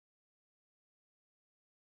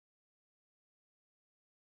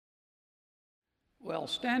Well,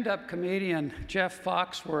 stand-up comedian Jeff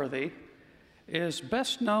Foxworthy is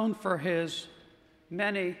best known for his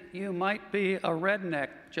many "you might be a redneck"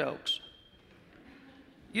 jokes.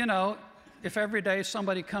 You know, if every day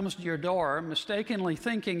somebody comes to your door mistakenly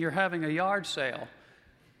thinking you're having a yard sale,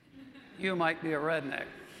 you might be a redneck.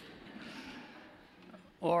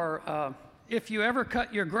 Or if you ever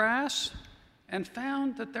cut your grass and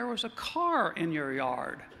found that there was a car in your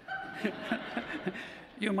yard,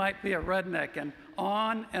 you might be a redneck, and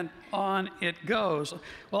on it goes.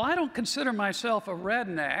 Well, I don't consider myself a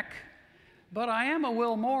redneck, but I am a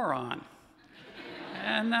Will moron.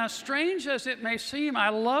 And strange as it may seem, I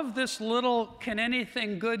love this little can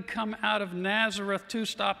anything good come out of Nazareth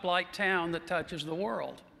two-stoplight town that touches the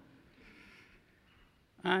world.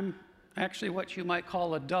 I'm actually what you might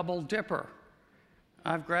call a double dipper.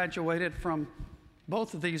 I've graduated from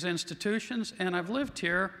both of these institutions, and I've lived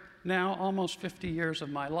here now almost 50 years of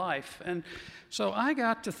my life. And so I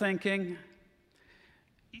got to thinking,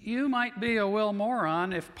 you might be a Will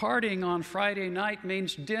moron if partying on Friday night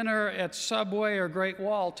means dinner at Subway or Great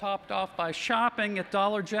Wall topped off by shopping at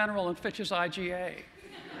Dollar General and Fitch's IGA.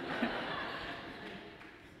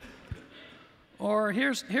 Or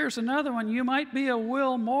here's another one. You might be a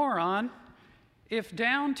Will moron if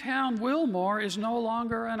downtown Wilmore is no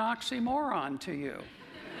longer an oxymoron to you.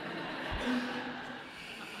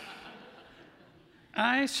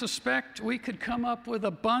 I suspect we could come up with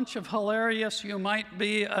a bunch of hilarious "you might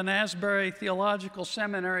be an Asbury Theological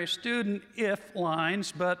Seminary student if"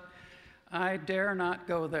 lines, but I dare not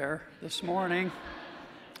go there this morning.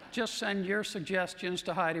 Just send your suggestions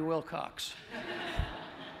to Heidi Wilcox.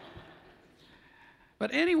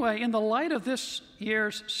 But anyway, in the light of this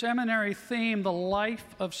year's seminary theme, the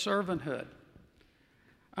life of servanthood,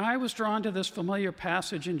 I was drawn to this familiar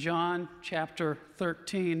passage in John chapter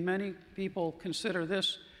 13. Many people consider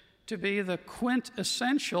this to be the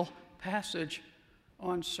quintessential passage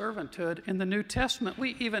on servanthood in the New Testament.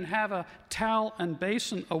 We even have a towel and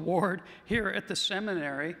basin award here at the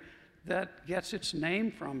seminary that gets its name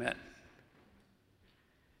from it.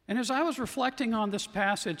 And as I was reflecting on this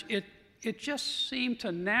passage, it just seemed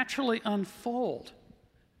to naturally unfold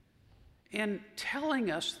in telling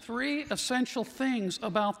us three essential things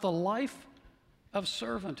about the life of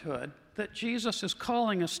servanthood that Jesus is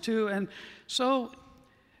calling us to. And so,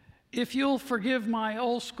 if you'll forgive my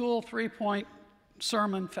old school three-point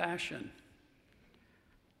sermon fashion,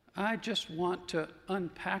 I just want to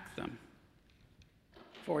unpack them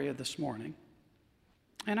for you this morning.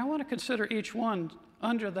 And I want to consider each one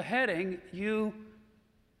under the heading, "You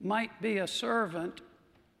might be a servant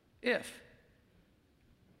if."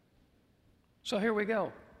 So here we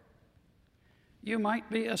go. You might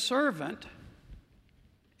be a servant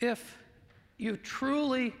if you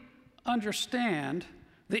truly understand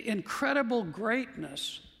the incredible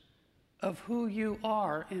greatness of who you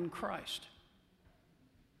are in Christ.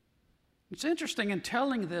 It's interesting in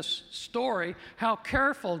telling this story how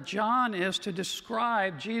careful John is to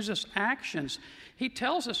describe Jesus' actions. He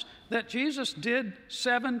tells us that Jesus did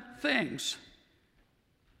 7 things.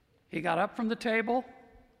 He got up from the table,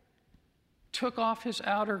 took off his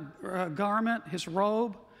outer garment, his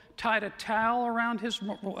robe, tied a towel around his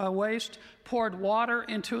waist, poured water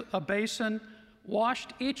into a basin,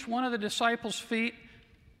 washed each one of the disciples' feet,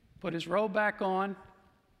 put his robe back on,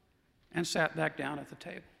 and sat back down at the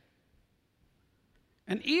table.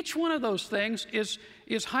 And each one of those things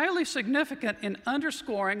is highly significant in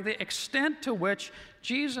underscoring the extent to which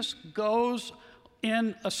Jesus goes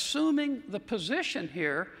in assuming the position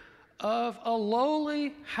here of a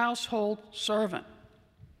lowly household servant.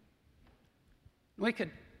 We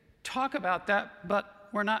could talk about that, but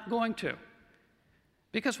we're not going to.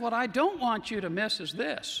 Because what I don't want you to miss is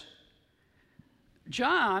this.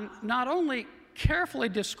 John not only carefully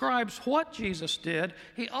describes what Jesus did,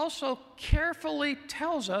 he also carefully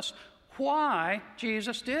tells us why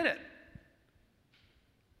Jesus did it.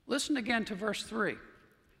 Listen again to verse 3.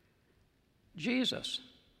 Jesus,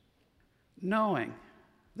 knowing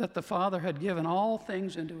that the Father had given all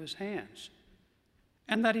things into his hands,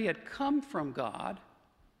 and that he had come from God,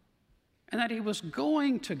 and that he was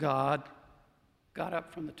going to God, got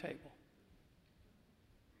up from the table.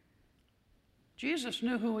 Jesus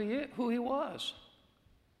knew who he was.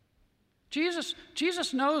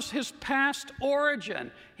 Jesus knows his past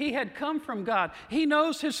origin. He had come from God. He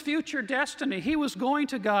knows his future destiny. He was going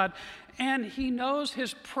to God. And he knows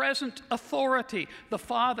his present authority. The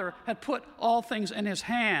Father had put all things in his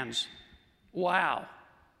hands. Wow.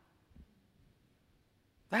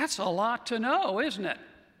 That's a lot to know, isn't it?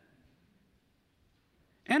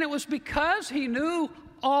 And it was because he knew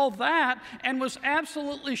all that and was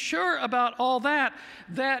absolutely sure about all that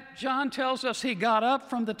that John tells us he got up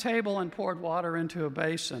from the table and poured water into a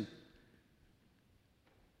basin.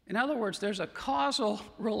 In other words, there's a causal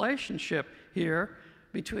relationship here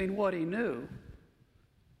between what he knew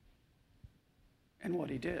and what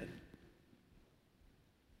he did.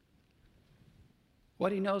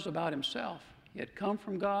 What he knows about himself. He had come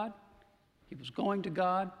from God. He was going to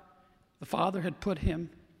God. The Father had put him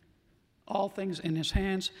all things in his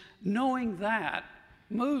hands. Knowing that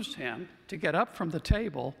moves him to get up from the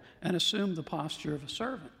table and assume the posture of a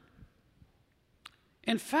servant.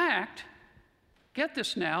 In fact, get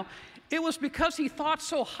this now, it was because he thought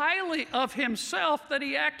so highly of himself that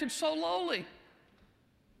he acted so lowly.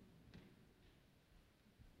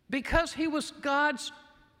 Because he was God's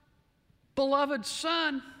beloved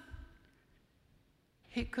Son,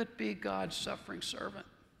 he could be God's suffering servant.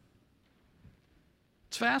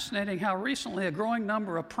 It's fascinating how recently a growing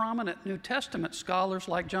number of prominent New Testament scholars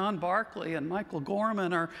like John Barclay and Michael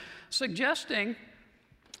Gorman are suggesting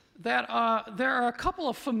that there are a couple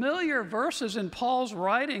of familiar verses in Paul's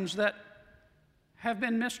writings that have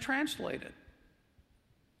been mistranslated.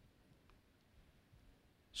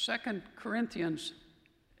 2 Corinthians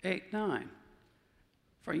 8:9.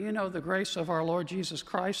 For you know the grace of our Lord Jesus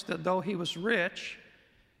Christ, that though he was rich,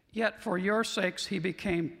 yet for your sakes he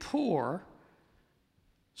became poor,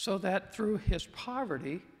 so that through his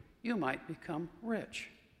poverty you might become rich.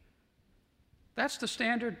 That's the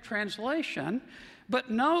standard translation. But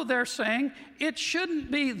no, they're saying it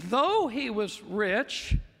shouldn't be though he was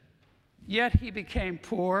rich, yet he became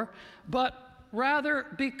poor, but rather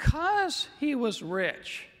because he was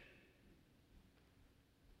rich,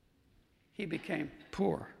 he became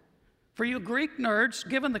poor. For you Greek nerds,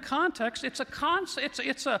 given the context, it's a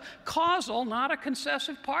causal, not a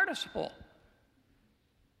concessive participle.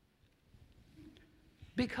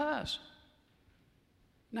 Because,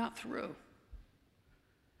 not through.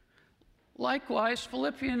 Likewise,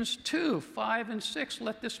 Philippians 2:5-6,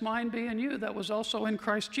 let this mind be in you that was also in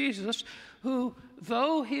Christ Jesus, who,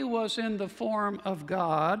 though he was in the form of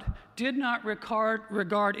God, did not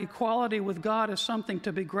regard equality with God as something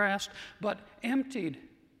to be grasped, but emptied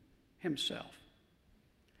himself.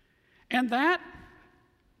 And that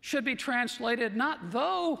should be translated not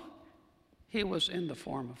though he was in the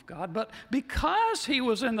form of God, but because he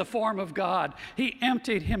was in the form of God, he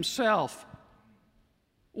emptied himself.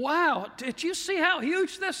 Wow, did you see how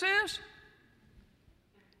huge this is?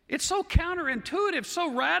 It's so counterintuitive,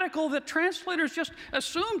 so radical that translators just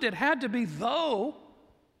assumed it had to be though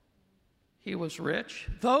he was rich,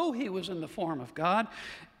 though he was in the form of God.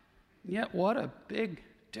 Yet what a big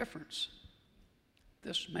difference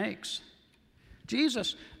this makes.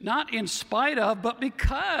 Jesus, not in spite of, but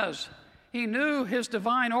because he knew his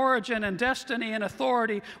divine origin and destiny and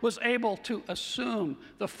authority, was able to assume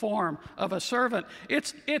the form of a servant.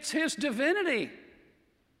 It's his divinity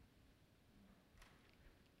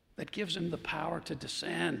that gives him the power to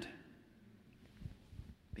descend.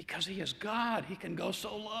 Because he is God, he can go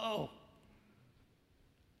so low.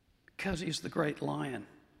 Because he's the great lion,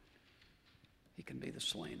 he can be the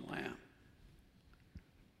slain lamb.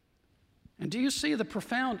 And do you see the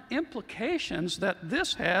profound implications that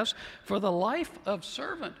this has for the life of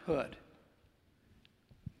servanthood?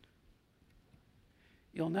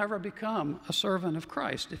 You'll never become a servant of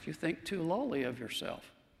Christ if you think too lowly of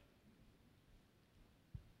yourself.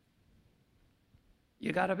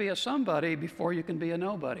 You got to be a somebody before you can be a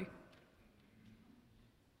nobody.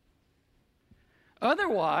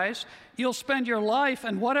 Otherwise, you'll spend your life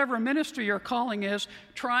and whatever ministry your calling is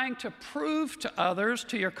trying to prove to others,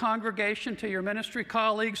 to your congregation, to your ministry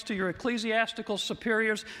colleagues, to your ecclesiastical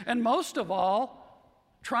superiors, and most of all,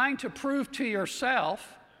 trying to prove to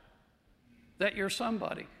yourself that you're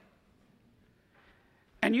somebody.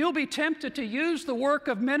 And you'll be tempted to use the work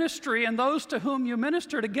of ministry and those to whom you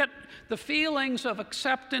minister to get the feelings of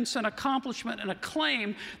acceptance and accomplishment and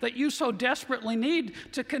acclaim that you so desperately need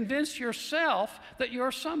to convince yourself that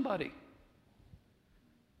you're somebody.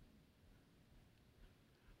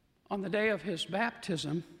 On the day of his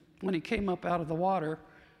baptism, when he came up out of the water,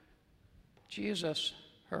 Jesus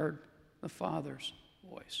heard the Father's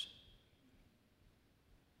voice.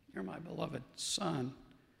 You're my beloved Son,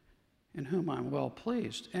 in whom I'm well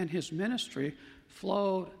pleased. And his ministry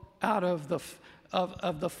flowed out of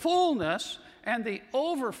the fullness and the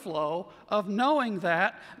overflow of knowing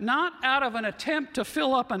that, not out of an attempt to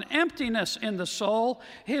fill up an emptiness in the soul.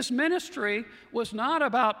 His ministry was not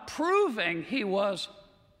about proving he was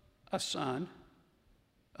a son,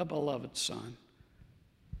 a beloved son,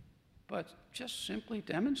 but just simply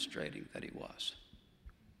demonstrating that he was.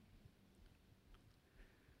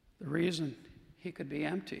 The reason he could be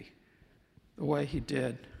empty the way he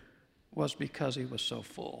did was because he was so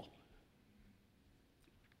full.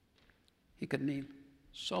 He could be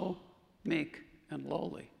so meek and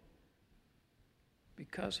lowly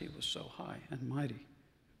because he was so high and mighty.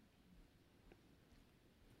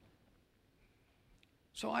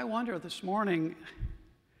 So I wonder this morning,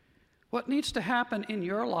 what needs to happen in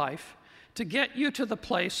your life to get you to the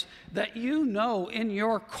place that you know in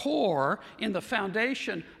your core, in the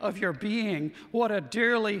foundation of your being, what a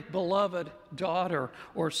dearly beloved daughter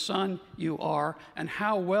or son you are, and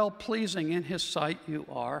how well-pleasing in his sight you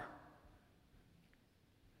are,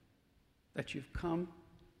 that you've come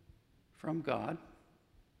from God,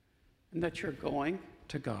 and that you're going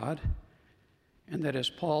to God, and that, as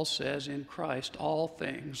Paul says, in Christ, all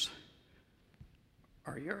things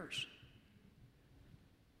are yours.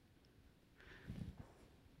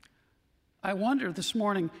 I wonder this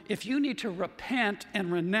morning if you need to repent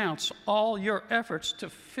and renounce all your efforts to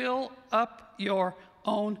fill up your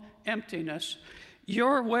own emptiness,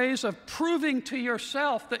 your ways of proving to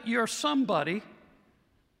yourself that you're somebody.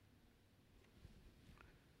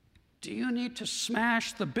 Do you need to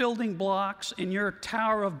smash the building blocks in your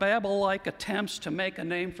Tower of Babel-like attempts to make a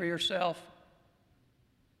name for yourself?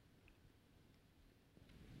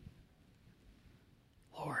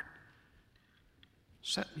 Lord,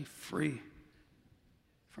 set me free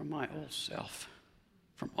from my old self,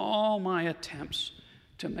 from all my attempts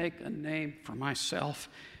to make a name for myself.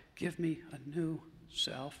 Give me a new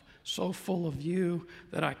self, so full of you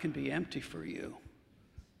that I can be empty for you,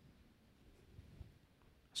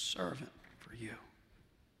 a servant for you.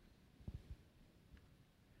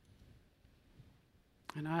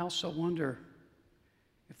 And I also wonder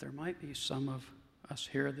if there might be some of us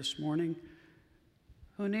here this morning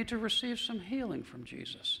who need to receive some healing from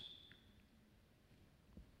Jesus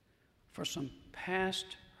for some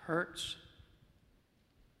past hurts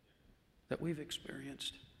that we've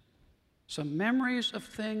experienced, some memories of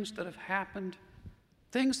things that have happened,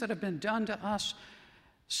 things that have been done to us,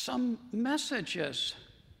 some messages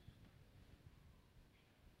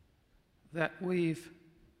that we've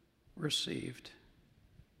received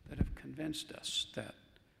that have convinced us that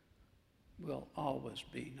we'll always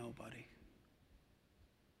be nobody,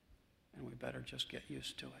 and we better just get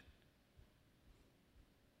used to it.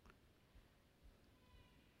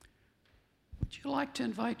 Would you like to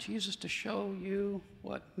invite Jesus to show you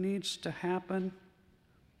what needs to happen?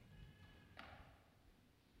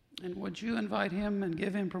 And would you invite him and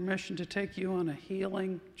give him permission to take you on a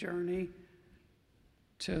healing journey,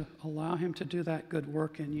 to allow him to do that good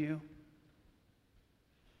work in you?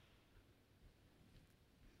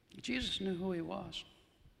 Jesus knew who he was.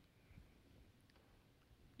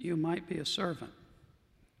 You might be a servant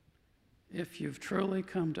if you've truly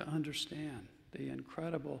come to understand the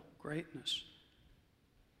incredible greatness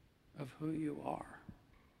of who you are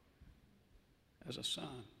as a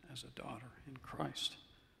son, as a daughter in Christ.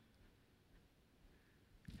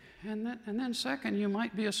 And then second, you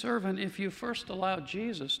might be a servant if you first allowed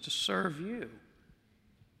Jesus to serve you.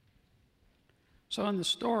 So in the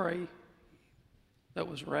story that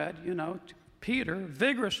was read, Peter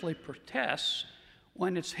vigorously protests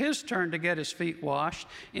when it's his turn to get his feet washed.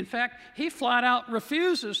 In fact, he flat out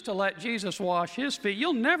refuses to let Jesus wash his feet.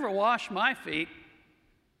 "You'll never wash my feet,"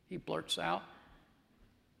 he blurts out.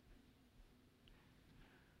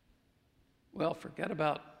 Well, forget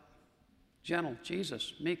about gentle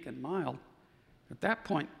Jesus, meek and mild. At that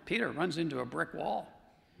point, Peter runs into a brick wall.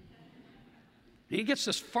 He gets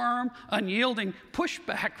this firm, unyielding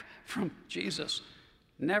pushback from Jesus.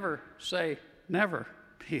 Never say never,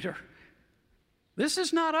 Peter. This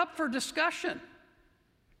is not up for discussion.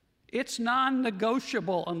 It's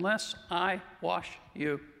non-negotiable. Unless I wash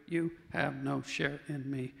you, you have no share in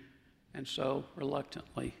me. And so,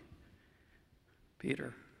 reluctantly,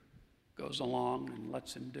 Peter goes along and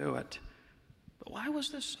lets him do it. But why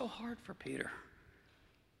was this so hard for Peter?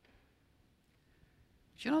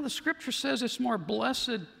 The scripture says it's more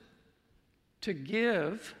blessed to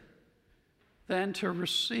give than to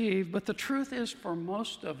receive. But the truth is, for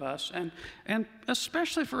most of us, and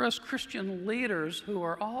especially for us Christian leaders who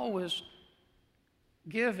are always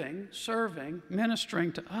giving, serving,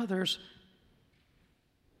 ministering to others,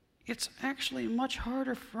 it's actually much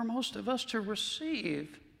harder for most of us to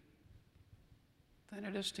receive than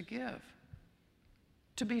it is to give,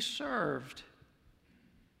 to be served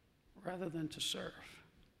rather than to serve.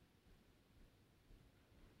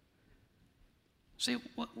 See,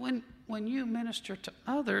 when you minister to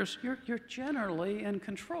others, you're generally in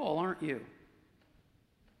control, aren't you?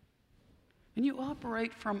 And you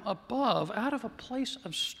operate from above, out of a place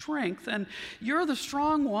of strength, and you're the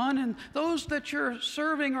strong one, and those that you're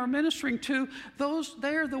serving or ministering to,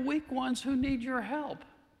 they're the weak ones who need your help.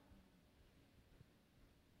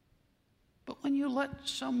 But when you let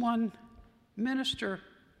someone minister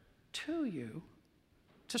to you,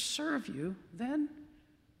 to serve you, then,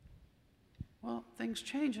 well, things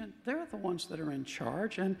change, and they're the ones that are in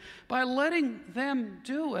charge. And by letting them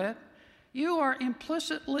do it, you are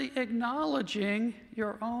implicitly acknowledging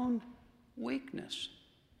your own weakness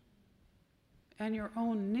and your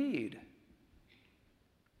own need.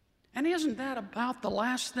 And isn't that about the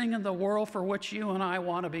last thing in the world for which you and I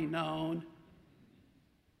want to be known?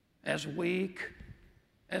 As weak,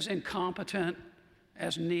 as incompetent,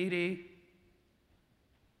 as needy.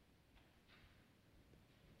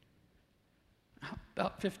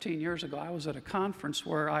 About 15 years ago, I was at a conference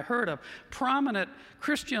where I heard a prominent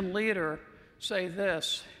Christian leader say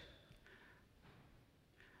this.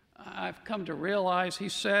 I've come to realize, he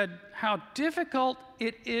said, how difficult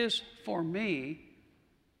it is for me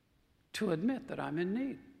to admit that I'm in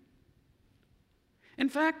need. In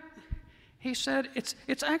fact, he said,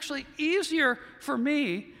 it's actually easier for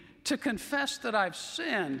me to confess that I've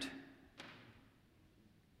sinned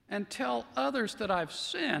and tell others that I've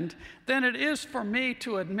sinned than it is for me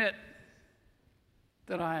to admit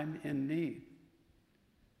that I'm in need.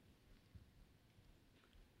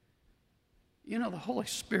 You know, the Holy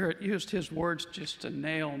Spirit used his words just to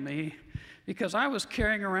nail me, because I was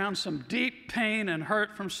carrying around some deep pain and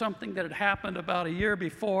hurt from something that had happened about a year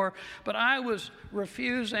before, but I was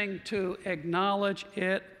refusing to acknowledge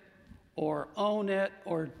it or own it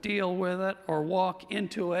or deal with it or walk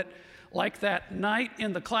into it. Like that knight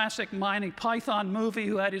in the classic Monty Python movie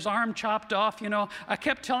who had his arm chopped off, you know, I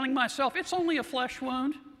kept telling myself, it's only a flesh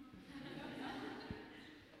wound.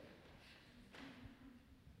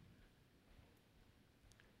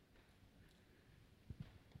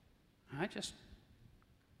 I just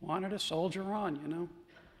wanted to soldier on, you know.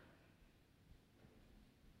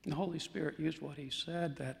 The Holy Spirit used what he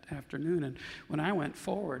said that afternoon, and when I went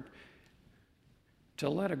forward to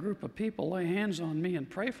let a group of people lay hands on me and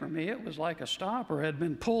pray for me, it was like a stopper had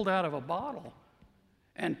been pulled out of a bottle.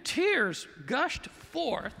 And tears gushed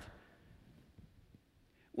forth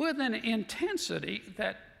with an intensity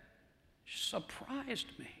that surprised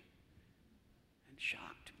me and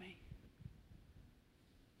shocked me.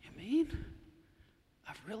 You mean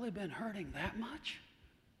I've really been hurting that much?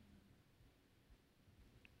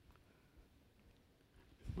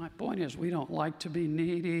 My point is, we don't like to be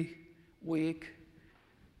needy, weak,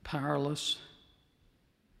 powerless,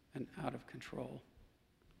 and out of control.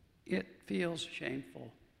 It feels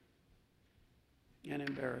shameful and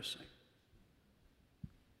embarrassing.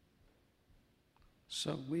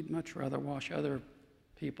 So we'd much rather wash other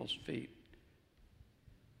people's feet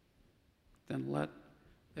than let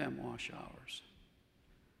them wash ours.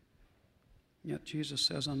 Yet Jesus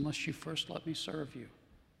says, unless you first let me serve you,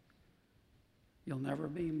 you'll never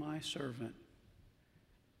be my servant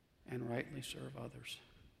and rightly serve others.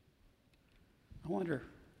 I wonder,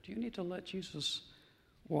 do you need to let Jesus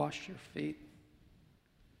wash your feet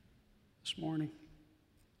this morning?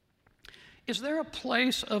 Is there a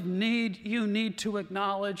place of need you need to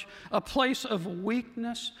acknowledge, a place of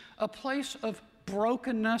weakness, a place of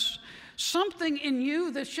brokenness, something in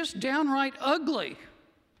you that's just downright ugly?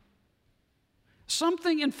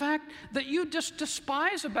 Something, in fact, that you just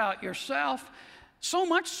despise about yourself, so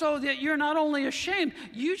much so that you're not only ashamed,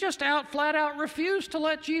 you just flat out refuse to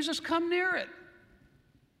let Jesus come near it.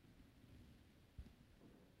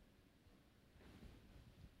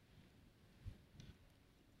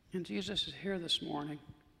 And Jesus is here this morning,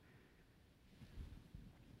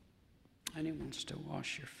 and he wants to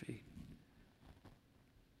wash your feet.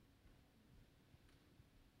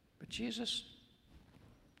 But Jesus,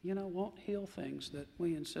 you know, won't heal things that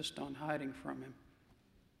we insist on hiding from him.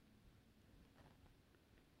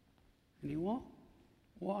 And he won't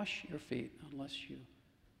wash your feet unless you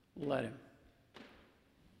let him.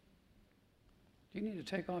 Do you need to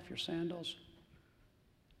take off your sandals,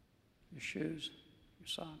 your shoes, your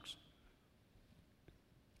socks?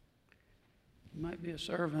 You might be a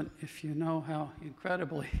servant if you know how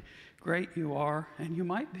incredibly great you are, and you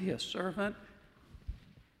might be a servant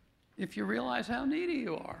if you realize how needy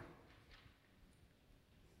you are.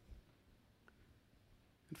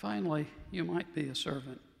 And finally, you might be a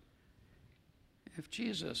servant if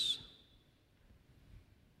Jesus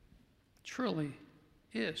truly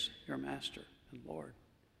is your master and Lord.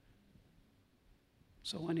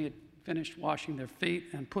 So when he finished washing their feet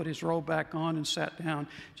and put his robe back on and sat down,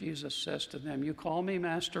 Jesus says to them, "You call me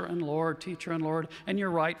Master and Lord, Teacher and Lord, and you're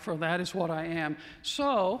right, for that is what I am.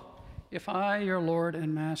 So, if I, your Lord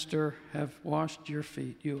and Master, have washed your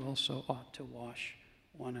feet, you also ought to wash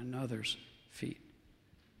one another's feet."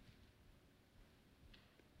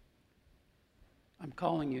 I'm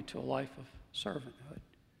calling you to a life of servanthood,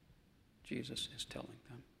 Jesus is telling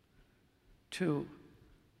them, to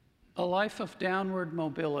a life of downward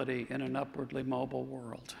mobility in an upwardly mobile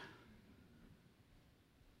world.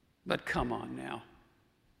 But come on now,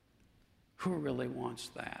 who really wants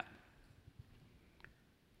that?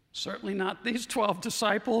 Certainly not these 12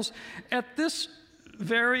 disciples. At this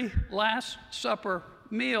very Last Supper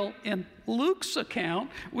meal in Luke's account,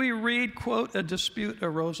 we read, quote, "A dispute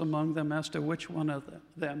arose among them as to which one of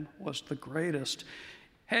them was the greatest."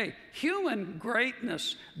 Hey, human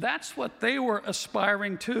greatness, that's what they were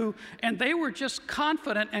aspiring to, and they were just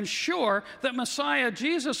confident and sure that Messiah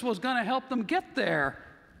Jesus was going to help them get there.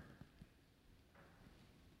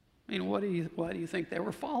 I mean, why do you think they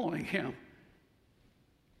were following him?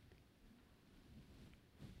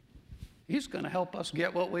 He's going to help us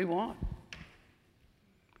get what we want.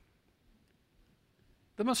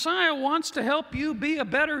 The Messiah wants to help you be a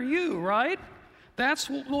better you, right? That's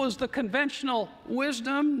what was the conventional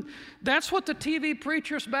wisdom. That's what the TV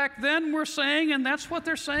preachers back then were saying, and that's what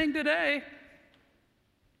they're saying today.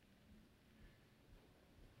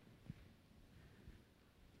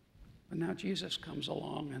 But now Jesus comes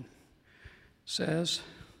along and says,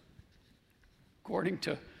 according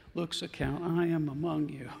to Luke's account, "I am among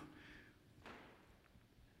you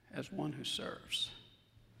as one who serves."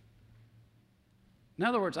 In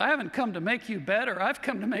other words, I haven't come to make you better, I've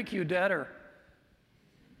come to make you deader.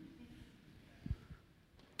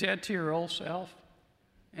 Dead to your old self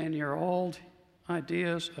and your old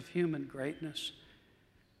ideas of human greatness,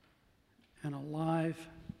 and alive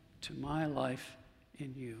to my life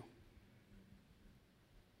in you.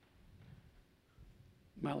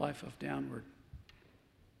 My life of downward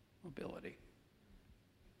mobility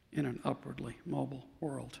in an upwardly mobile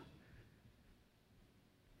world.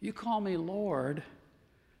 You call me Lord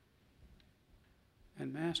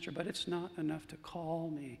and Master, but it's not enough to call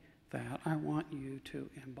me that. I want you to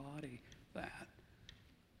embody that.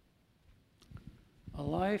 A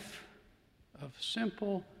life of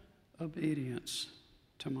simple obedience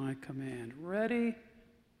to my command, ready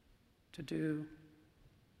to do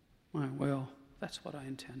my will. That's what I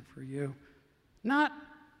intend for you. Not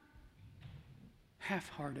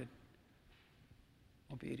half-hearted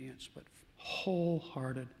obedience, but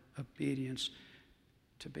wholehearted obedience.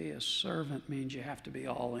 To be a servant means you have to be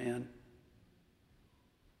all in.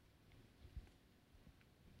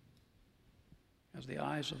 As the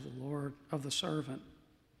eyes of the Lord, of the servant,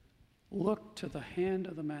 look to the hand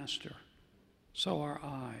of the master, so our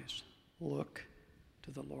eyes look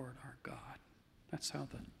to the Lord our God. That's how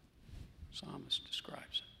the psalmist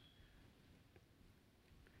describes it.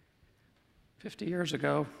 50 years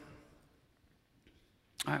ago,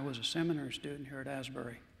 I was a seminary student here at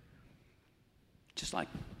Asbury, just like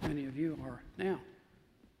many of you are now.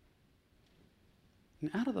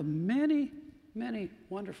 And out of the many, many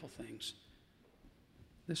wonderful things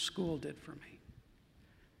this school did for me,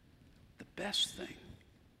 the best thing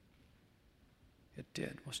it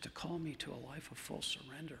did was to call me to a life of full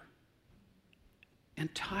surrender,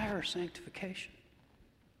 entire sanctification,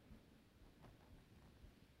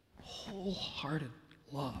 wholehearted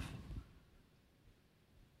love.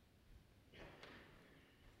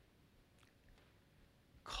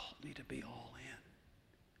 Called me to be all in.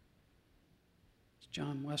 As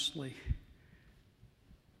John Wesley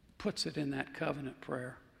puts it in that covenant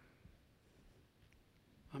prayer,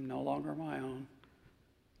 I'm no longer my own,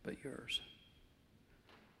 but yours.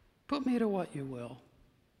 Put me to what you will.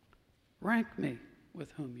 Rank me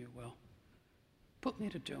with whom you will. Put me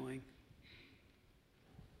to doing.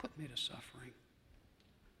 Put me to suffering.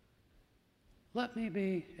 Let me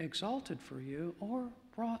be exalted for you or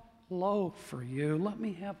brought low for you. Let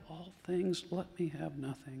me have all things. Let me have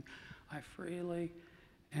nothing. I freely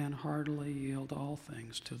and heartily yield all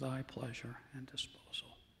things to thy pleasure and disposal.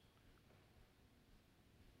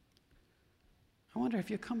 I wonder if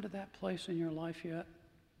you come to that place in your life yet.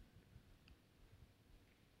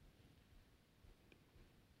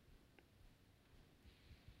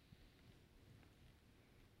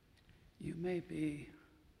 You may be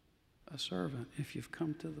a servant if you've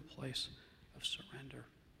come to the place of surrender,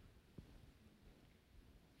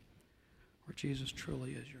 where Jesus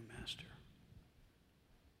truly is your master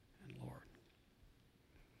and Lord.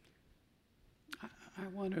 I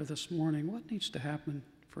wonder this morning, what needs to happen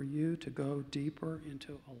for you to go deeper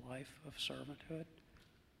into a life of servanthood?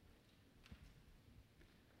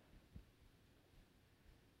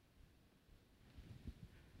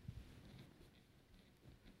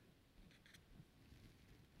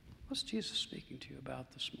 What's Jesus speaking to you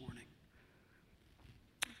about this morning?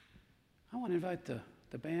 I want to invite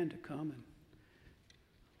the band to come and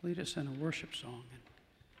lead us in a worship song.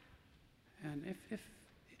 And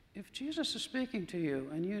if Jesus is speaking to you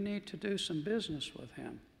and you need to do some business with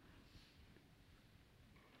him,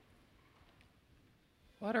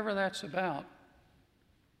 whatever that's about,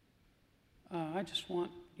 I just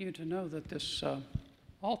want you to know that this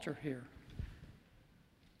altar here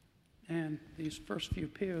and these first few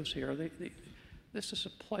pews here, this is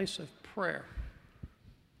a place of prayer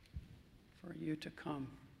for you to come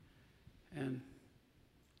and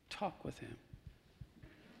talk with him,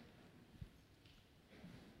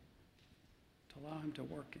 to allow him to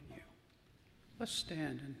work in you. Let's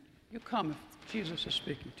stand and you come if Jesus is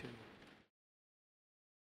speaking to you.